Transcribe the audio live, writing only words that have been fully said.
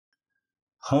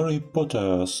Harry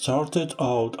Potter started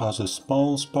out as a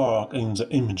small spark in the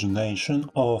imagination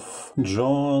of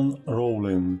Joanne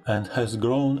Rowling and has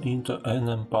grown into an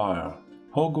empire.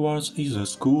 Hogwarts is a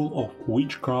school of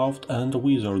witchcraft and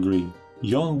wizardry.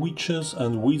 Young witches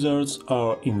and wizards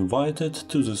are invited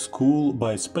to the school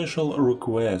by special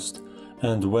request,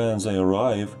 and when they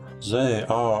arrive, they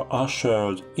are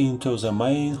ushered into the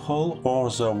main hall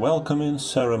for the welcoming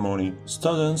ceremony.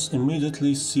 Students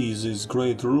immediately see this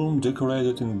great room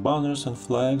decorated in banners and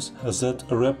flags that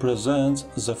represent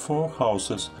the four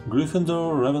houses: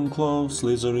 Gryffindor, Ravenclaw,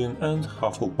 Slytherin and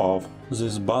Hufflepuff.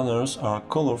 These banners are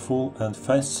colorful and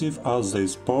festive as they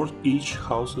sport each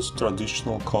house's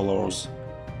traditional colors.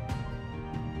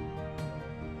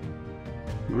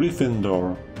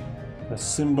 Gryffindor. A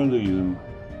symbolism.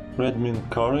 Red means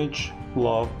courage,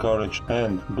 love, courage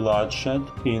and bloodshed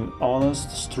in honest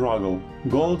struggle.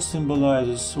 Gold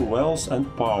symbolizes wealth and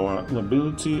power,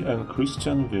 nobility and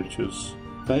Christian virtues.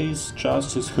 Faith,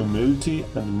 justice, humility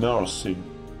and mercy.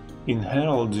 In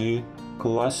heraldry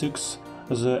classics,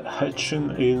 the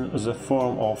hatchin in the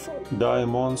form of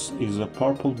diamonds is a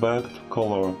purple-backed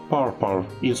color. Purple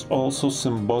is also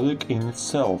symbolic in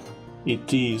itself.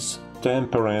 It is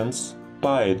temperance,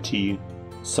 piety,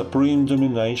 supreme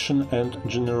domination and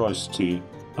generosity.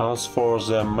 As for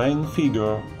the main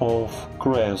figure of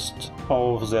crest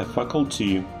of the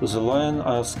faculty, the lion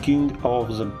as king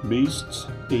of the beasts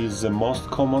is the most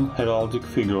common heraldic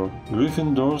figure.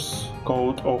 Gryffindor's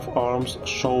coat of arms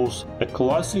shows a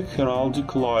classic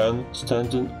heraldic lion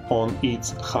standing on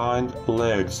its hind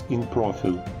legs in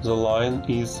profile. The lion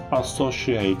is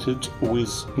associated with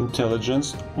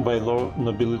intelligence, valor,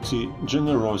 nobility,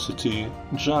 generosity,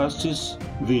 justice,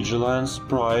 vigilance,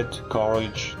 pride,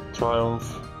 courage,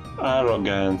 triumph,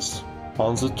 arrogance.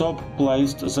 On the top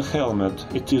placed the helmet.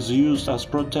 It is used as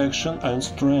protection and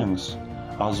strength,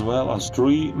 as well as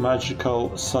three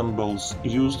magical symbols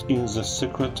used in the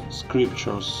secret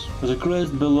scriptures. The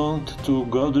crest belonged to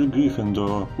Godric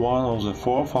Gryffindor, one of the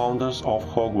four founders of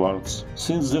Hogwarts.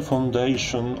 Since the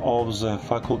foundation of the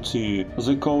faculty,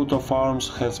 the coat of arms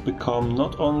has become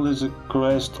not only the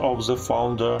crest of the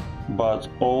founder, but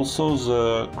also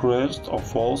the crest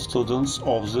of all students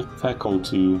of the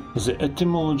faculty. The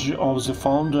etymology of the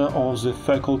founder of the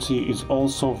faculty is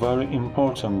also very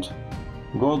important.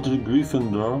 Godric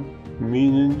Gryffindor,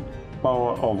 meaning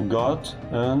power of God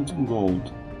and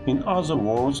gold. In other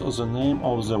words, the name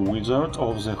of the wizard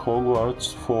of the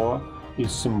Hogwarts 4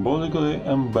 is symbolically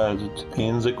embedded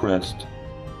in the crest.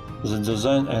 The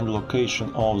design and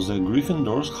location of the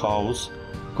Gryffindor's house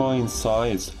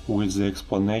coincides with the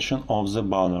explanation of the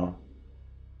banner.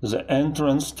 The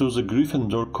entrance to the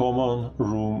Gryffindor common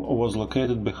room was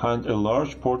located behind a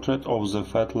large portrait of the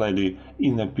Fat Lady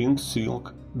in a pink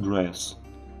silk dress.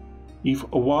 If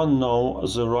one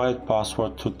knows the right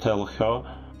password to tell her,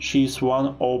 she is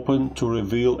one open to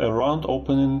reveal a round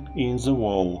opening in the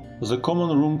wall. The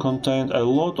common room contained a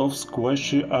lot of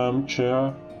squashy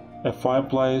armchair, a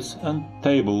fireplace and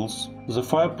tables. The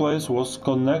fireplace was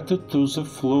connected to the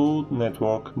Flow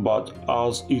network, but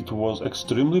as it was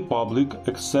extremely public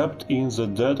except in the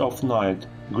dead of night,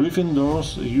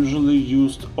 Gryffindors usually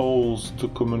used owls to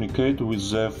communicate with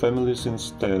their families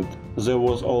instead. There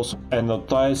was also a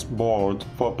notice board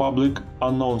for public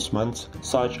announcements,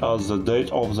 such as the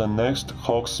date of the next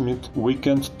Hogsmeade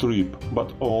weekend trip,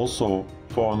 but also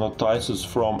for notices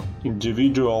from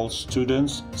individual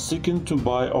students seeking to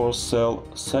buy or sell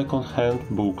second-hand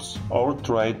books or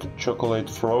trade chocolate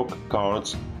frog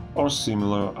cards or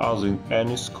similar as in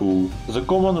any school. The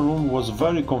common room was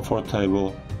very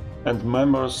comfortable, and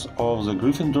members of the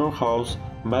Gryffindor house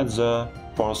met there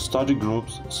for study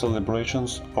groups,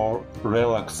 celebrations or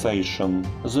relaxation.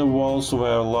 The walls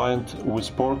were lined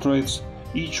with portraits,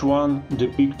 each one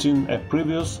depicting a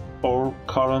previous or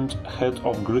current head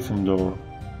of Gryffindor.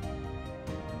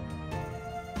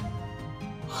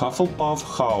 Hufflepuff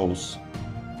House.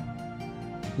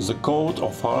 The coat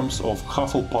of arms of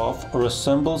Hufflepuff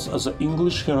resembles the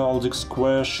English heraldic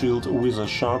square shield with a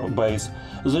sharp base.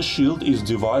 The shield is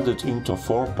divided into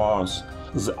four parts.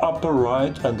 The upper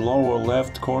right and lower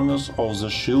left corners of the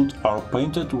shield are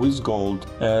painted with gold,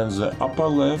 and the upper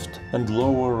left and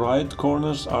lower right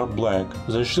corners are black.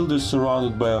 The shield is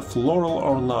surrounded by a floral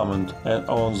ornament, and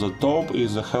on the top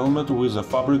is a helmet with a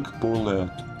fabric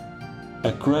bourrelet.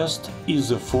 A crest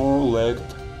is a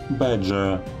four-legged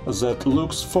badger that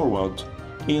looks forward.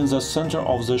 In the center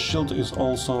of the shield is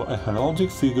also a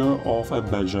heraldic figure of a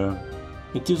badger.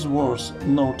 It is worth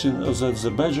noting that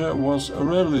the badger was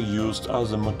rarely used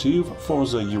as a motif for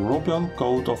the European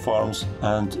coat of arms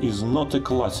and is not a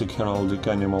classic heraldic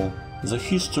animal. The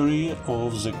history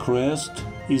of the crest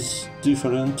is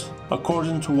different.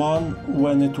 According to one,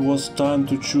 when it was time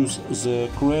to choose the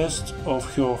crest of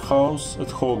her house at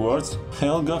Hogwarts,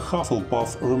 Helga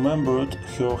Hufflepuff remembered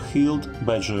her healed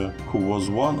badger, who was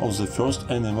one of the first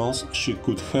animals she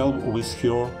could help with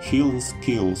her healing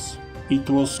skills. It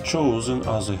was chosen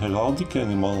as a heraldic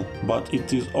animal, but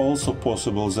it is also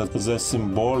possible that the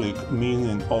symbolic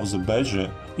meaning of the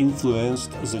badger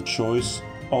influenced the choice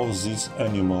of this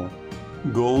animal.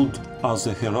 Gold as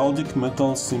a heraldic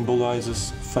metal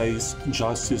symbolizes faith,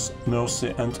 justice,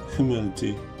 mercy and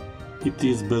humility. It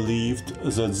is believed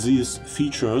that these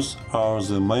features are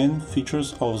the main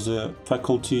features of the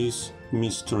faculty's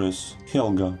mistress,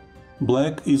 Helga.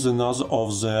 Black is another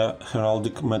of the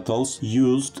heraldic metals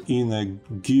used in a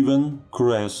given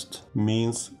crest,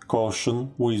 means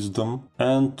caution, wisdom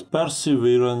and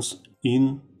perseverance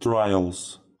in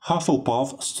trials.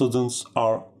 Hufflepuff students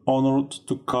are honored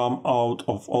to come out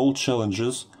of all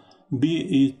challenges,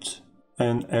 be it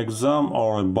an exam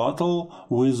or a battle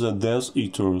with the Death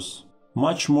Eaters.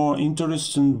 Much more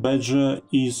interesting badger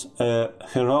is a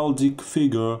heraldic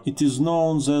figure. It is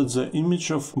known that the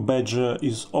image of badger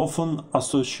is often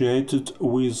associated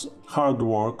with hard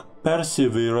work,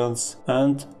 perseverance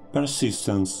and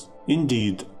persistence.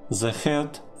 Indeed, the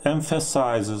head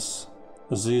emphasizes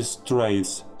these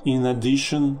traits. In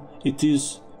addition, it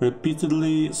is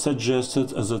repeatedly suggested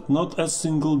that not a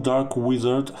single dark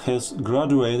wizard has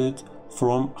graduated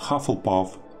from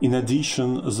Hufflepuff. In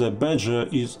addition, the badger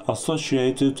is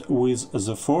associated with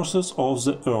the forces of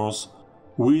the earth,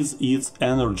 with its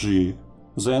energy,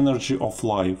 the energy of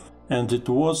life. And it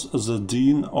was the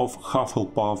dean of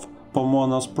Hufflepuff,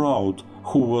 Pomona Sprout,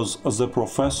 who was the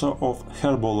professor of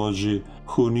herbology,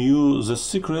 who knew the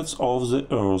secrets of the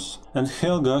earth. And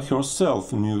Helga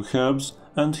herself knew herbs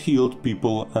and healed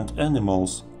people and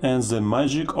animals, and the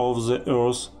magic of the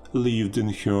earth lived in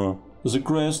her. The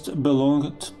crest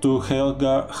belonged to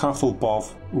Helga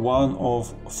Hufflepuff, one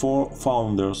of 4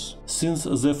 founders. Since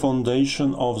the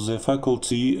foundation of the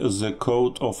faculty, the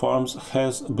coat of arms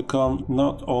has become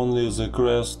not only the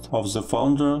crest of the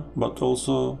founder, but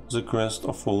also the crest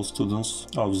of all students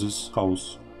of this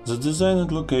house. The design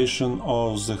and location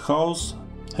of the house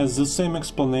has the same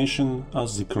explanation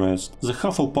as the crest. The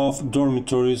Hufflepuff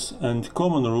dormitories and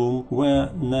common room were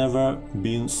never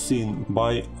been seen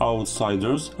by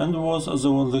outsiders and was the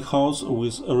only house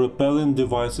with repelling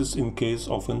devices in case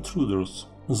of intruders.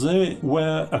 They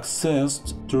were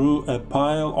accessed through a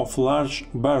pile of large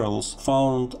barrels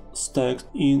found stacked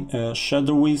in a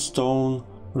shadowy stone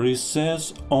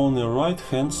recess on the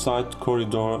right-hand side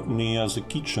corridor near the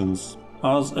kitchens.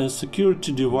 As a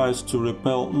security device to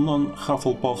repel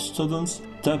non-Hufflepuff students,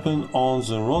 tapping on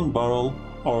the wrong barrel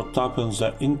or tapping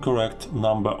the incorrect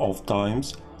number of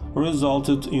times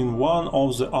resulted in one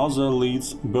of the other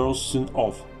lids bursting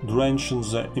off, drenching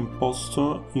the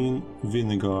impostor in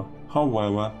vinegar.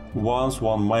 However, once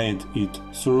one made it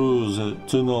through the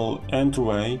tunnel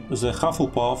entryway, the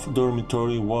Hufflepuff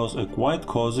dormitory was a quite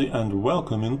cozy and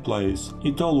welcoming place.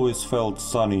 It always felt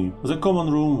sunny. The common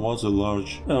room was a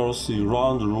large, earthy,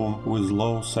 round room with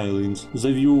low ceilings.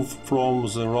 The view from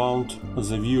the round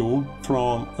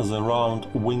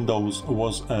windows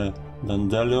was a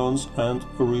dandelions and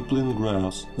rippling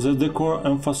grass. The decor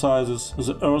emphasizes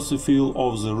the earthy feel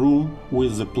of the room,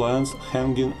 with the plants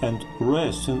hanging and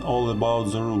resting all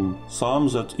about the room, some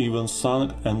that even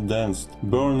sang and danced.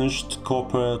 Burnished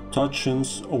copper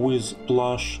touchings with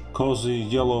plush, cozy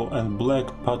yellow and black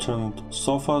patterned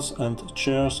sofas and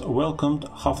chairs welcomed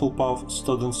Hufflepuff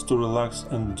students to relax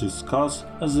and discuss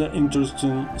the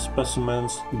interesting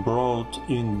specimens brought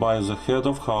in by the head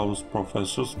of house,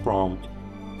 Professor Sprout.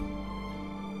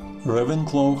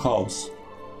 Ravenclaw House.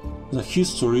 The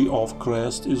history of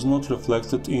crest is not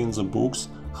reflected in the books,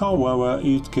 however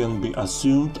it can be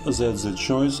assumed that the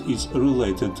choice is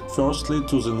related firstly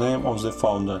to the name of the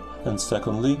founder and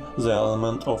secondly the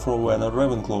element of Rowena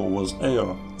Ravenclaw was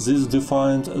air. This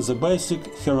defined the basic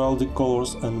heraldic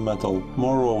colors and metal.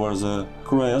 Moreover, the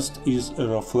crest is a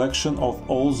reflection of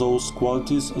all those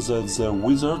qualities that the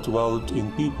wizard valued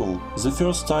in people. The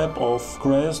first type of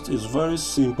crest is very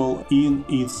simple in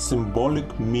its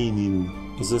symbolic meaning.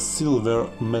 The silver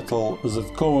metal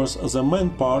that covers the main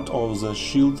part of the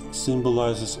shield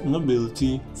symbolizes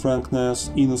nobility, frankness,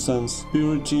 innocence,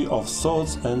 purity of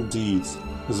thoughts and deeds.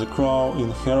 The crow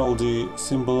in heraldry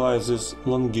symbolizes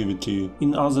longevity.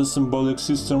 In other symbolic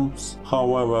systems,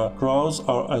 however, crows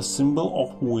are a symbol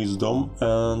of wisdom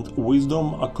and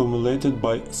wisdom accumulated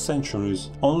by centuries.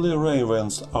 Only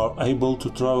ravens are able to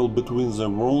travel between the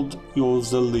world of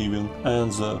the living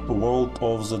and the world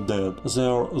of the dead. They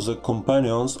are the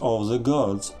companions of the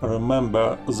gods.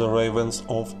 Remember the ravens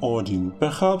of Odin.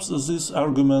 Perhaps these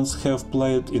arguments have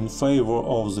played in favor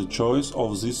of the choice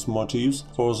of these motifs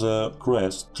for the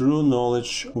crest. True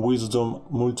knowledge, wisdom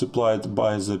multiplied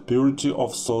by the purity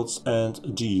of thoughts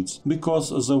and deeds,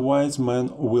 because the wise man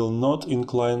will not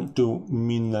incline to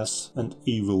meanness and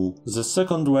evil. The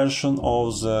second version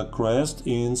of the crest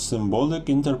in symbolic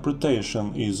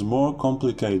interpretation is more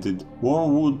complicated.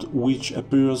 Wormwood, which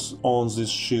appears on this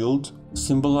shield,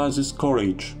 symbolizes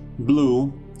courage.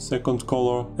 Blue, second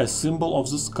color, a symbol of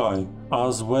the sky,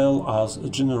 as well as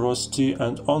generosity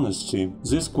and honesty.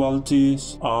 These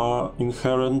qualities are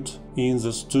inherent in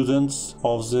the students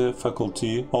of the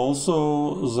faculty,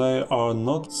 also they are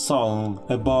not sung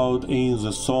about in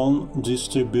the song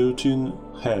distributing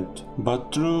head.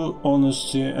 But true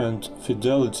honesty and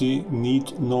fidelity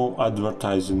need no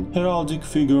advertising. Heraldic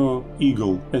figure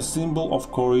eagle, a symbol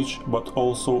of courage but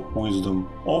also wisdom.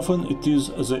 Often it is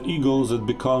the eagle that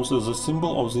becomes the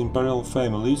symbol of the imperial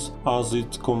families, as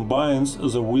it combines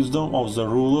the wisdom of the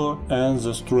ruler and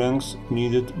the strength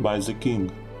needed by the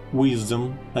king.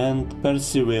 Wisdom and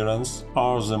perseverance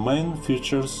are the main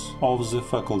features of the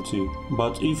faculty,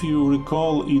 but if you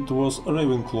recall, it was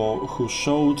Ravenclaw who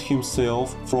showed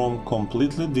himself from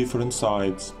completely different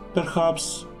sides.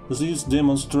 Perhaps this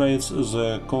demonstrates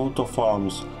the coat of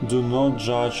arms. Do not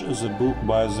judge the book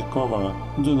by the cover.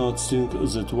 Do not think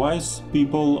that wise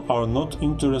people are not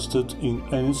interested in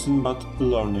anything but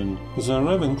learning. The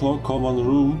Ravenclaw common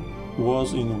room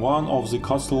was in one of the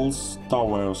castle's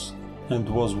towers, and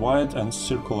was wide and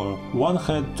circular. One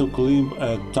had to climb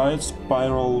a tight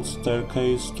spiral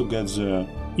staircase to get there.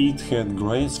 It had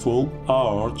graceful,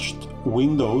 arched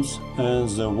windows, and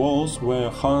the walls were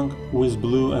hung with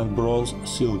blue and bronze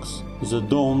silks. The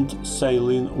domed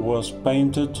ceiling was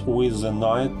painted with the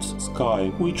night sky,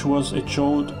 which was etched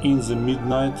in the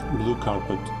midnight blue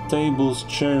carpet. Tables,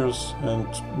 chairs, and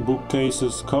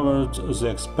bookcases covered the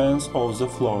expanse of the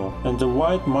floor, and a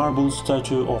white marble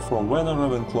statue of Rowena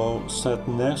Ravenclaw sat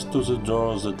next to the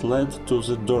door that led to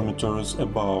the dormitories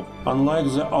above.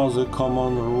 Unlike the other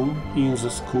common room in the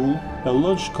school, a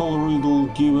logical riddle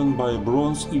given by a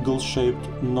bronze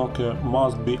eagle-shaped knocker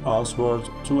must be answered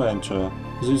to enter.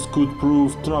 This could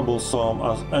prove troublesome,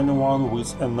 as anyone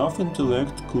with enough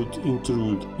intellect could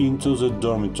intrude into the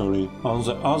dormitory. On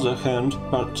the other hand,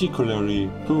 particularly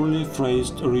poorly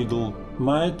phrased riddle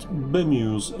might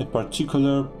bemuse a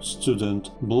particular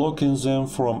student, blocking them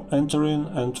from entering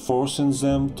and forcing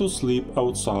them to sleep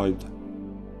outside.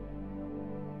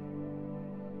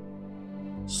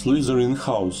 Slytherin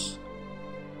House.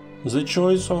 The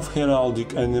choice of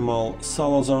heraldic animal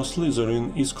Salazar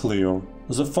Slytherin is clear.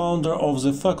 The founder of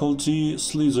the faculty,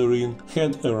 Slytherin,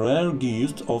 had a rare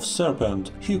gift of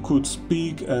serpent. He could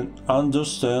speak and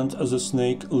understand the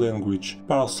snake language,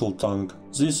 Parseltongue.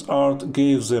 This art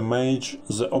gave the mage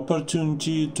the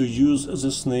opportunity to use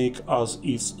the snake as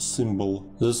its symbol.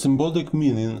 The symbolic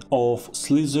meaning of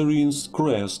Slytherin's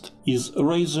crest is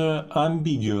rather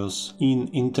ambiguous in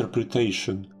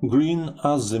interpretation. Green,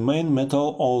 as the main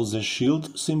metal of the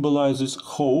shield, symbolizes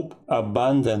hope,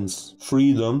 abundance,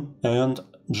 freedom, and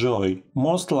joy.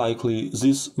 Most likely,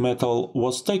 this metal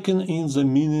was taken in the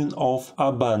meaning of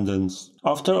abundance.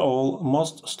 After all,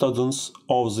 most students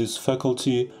of this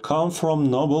faculty come from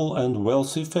noble and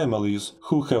wealthy families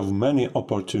who have many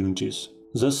opportunities.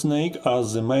 The snake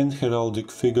as the main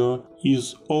heraldic figure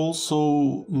is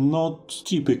also not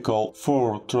typical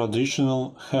for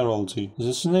traditional heraldry.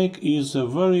 The snake is a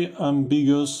very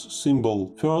ambiguous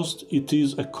symbol. First, it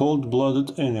is a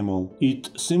cold-blooded animal. It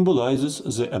symbolizes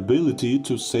the ability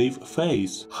to save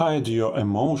face, hide your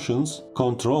emotions,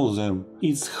 control them.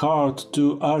 It's hard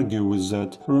to argue with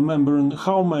that, remembering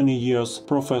how many years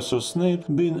Professor Snape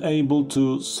been able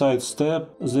to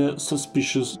sidestep the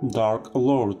suspicious Dark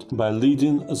Lord by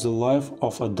leading the life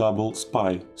of a double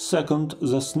spy. Second,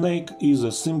 the snake is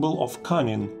a symbol of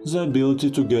cunning, the ability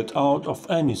to get out of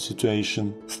any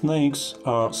situation. Snakes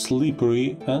are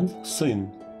slippery and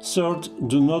thin. Third,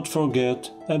 do not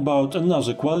forget about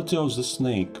another quality of the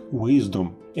snake –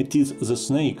 wisdom. It is the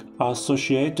snake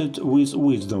associated with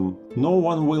wisdom. No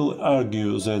one will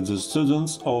argue that the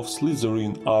students of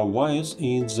Slytherin are wise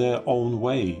in their own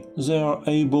way. They are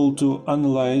able to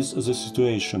analyze the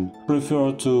situation,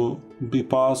 prefer to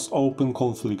bypass open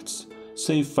conflicts,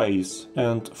 save face,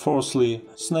 and fourthly,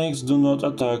 snakes do not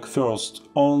attack first,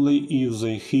 only if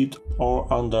they hit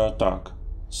or under attack.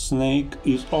 Snake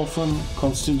is often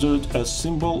considered a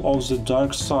symbol of the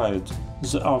dark side,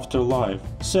 the afterlife.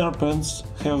 Serpents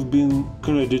have been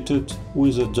credited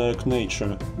with a dark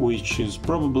nature, which is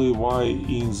probably why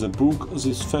in the book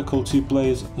this faculty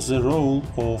plays the role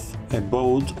of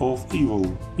abode of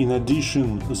evil. In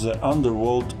addition, the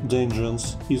underworld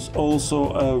dungeons is also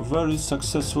a very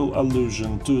successful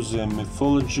allusion to the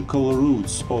mythological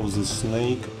roots of the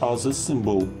snake as a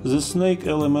symbol. The snake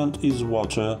element is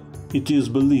water. It is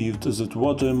believed that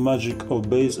water magic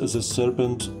obeys the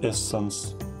serpent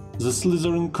essence. The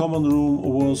Slytherin common room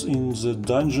was in the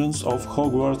dungeons of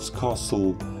Hogwarts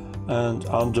Castle and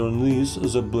underneath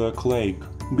the Black Lake.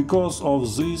 Because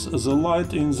of this, the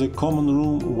light in the common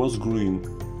room was green.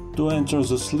 To enter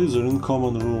the Slytherin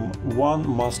common room, one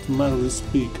must merely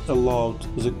speak aloud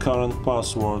the current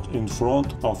password in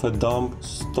front of a damp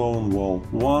stone wall.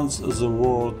 Once the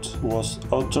word was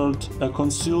uttered, a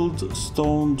concealed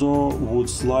stone door would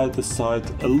slide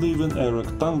aside, leaving a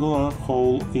rectangular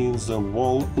hole in the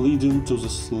wall leading to the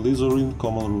Slytherin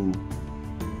common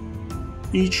room.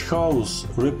 Each house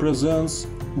represents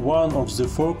one of the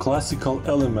four classical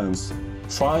elements.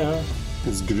 Fire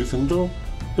is Gryffindor,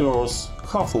 Earth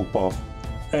Hufflepuff,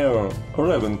 Air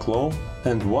Ravenclaw,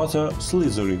 and Water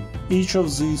Slytherin. Each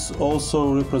of these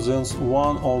also represents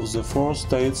one of the four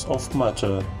states of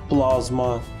matter.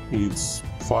 Plasma, it's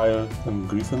Fire and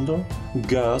Gryffindor.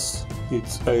 Gas,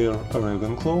 it's Air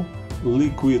Ravenclaw.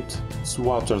 Liquid, it's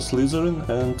Water Slytherin.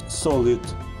 And Solid,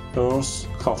 Earth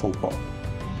Hufflepuff.